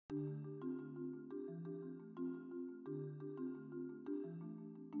I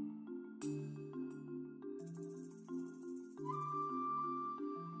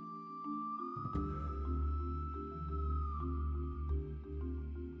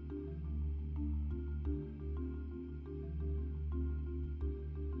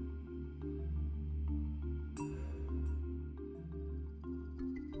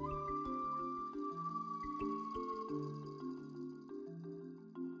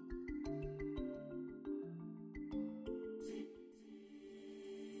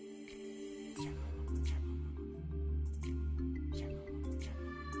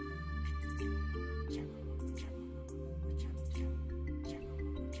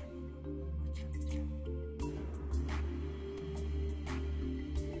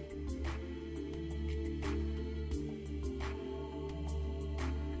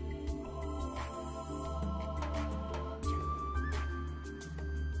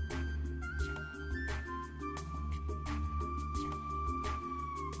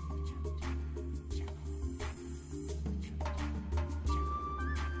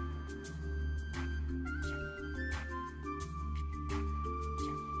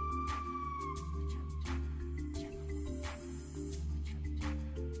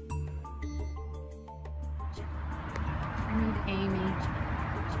need Amy.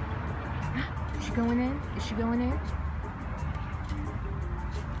 Is she going in? Is she going in?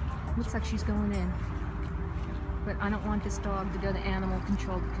 Looks like she's going in. But I don't want this dog to go to animal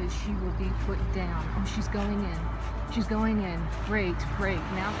control because she will be put down. Oh, she's going in. She's going in. Great, great.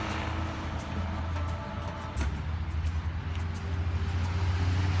 Now.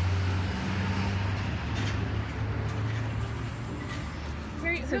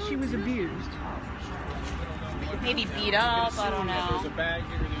 So she was abused. Maybe beat up, I don't know. There's a bag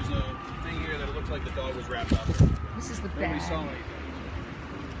here, there's a thing here that it looks like the dog was wrapped up. This is the bag. Nobody saw anything.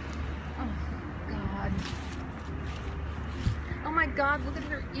 Oh, God. Oh, my God, look at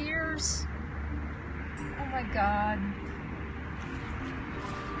her ears. Oh, my God.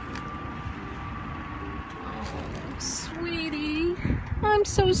 Oh, sweetie. I'm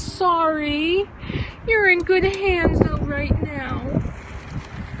so sorry. You're in good hands, though, right now.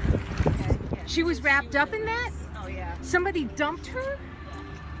 She was wrapped up in that? Oh, yeah. Somebody dumped her?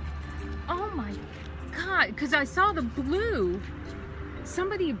 Oh my God, because I saw the blue.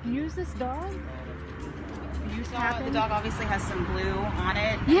 Somebody abused this dog? The dog obviously has some blue on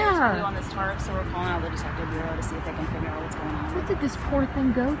it. Yeah. There's blue on this tarp, so we're calling out the detective bureau to see if they can figure out what's going on. What did this poor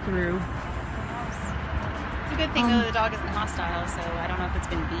thing go through? It's a good thing though the dog isn't hostile, so I don't know if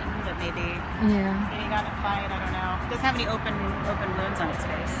it's been beaten, but maybe he got in a fight, I don't know. It doesn't have any open wounds on its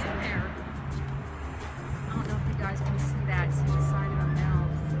face. There. I don't know if you guys can see that. It's the side of her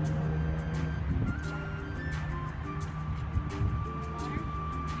mouth.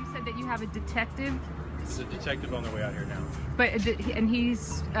 You said that you have a detective? There's a detective on their way out here now. But and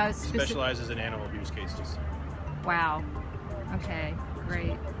he's Specializes in animal abuse cases. Wow. Okay,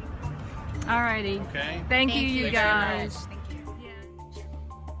 great. Alrighty. Okay. Thank you, you guys. Thank you.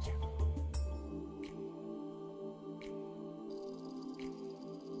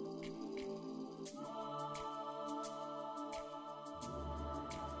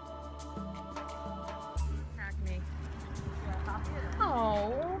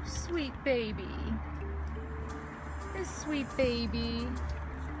 Oh, sweet baby. This sweet baby.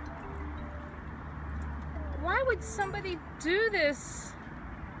 Why would somebody do this?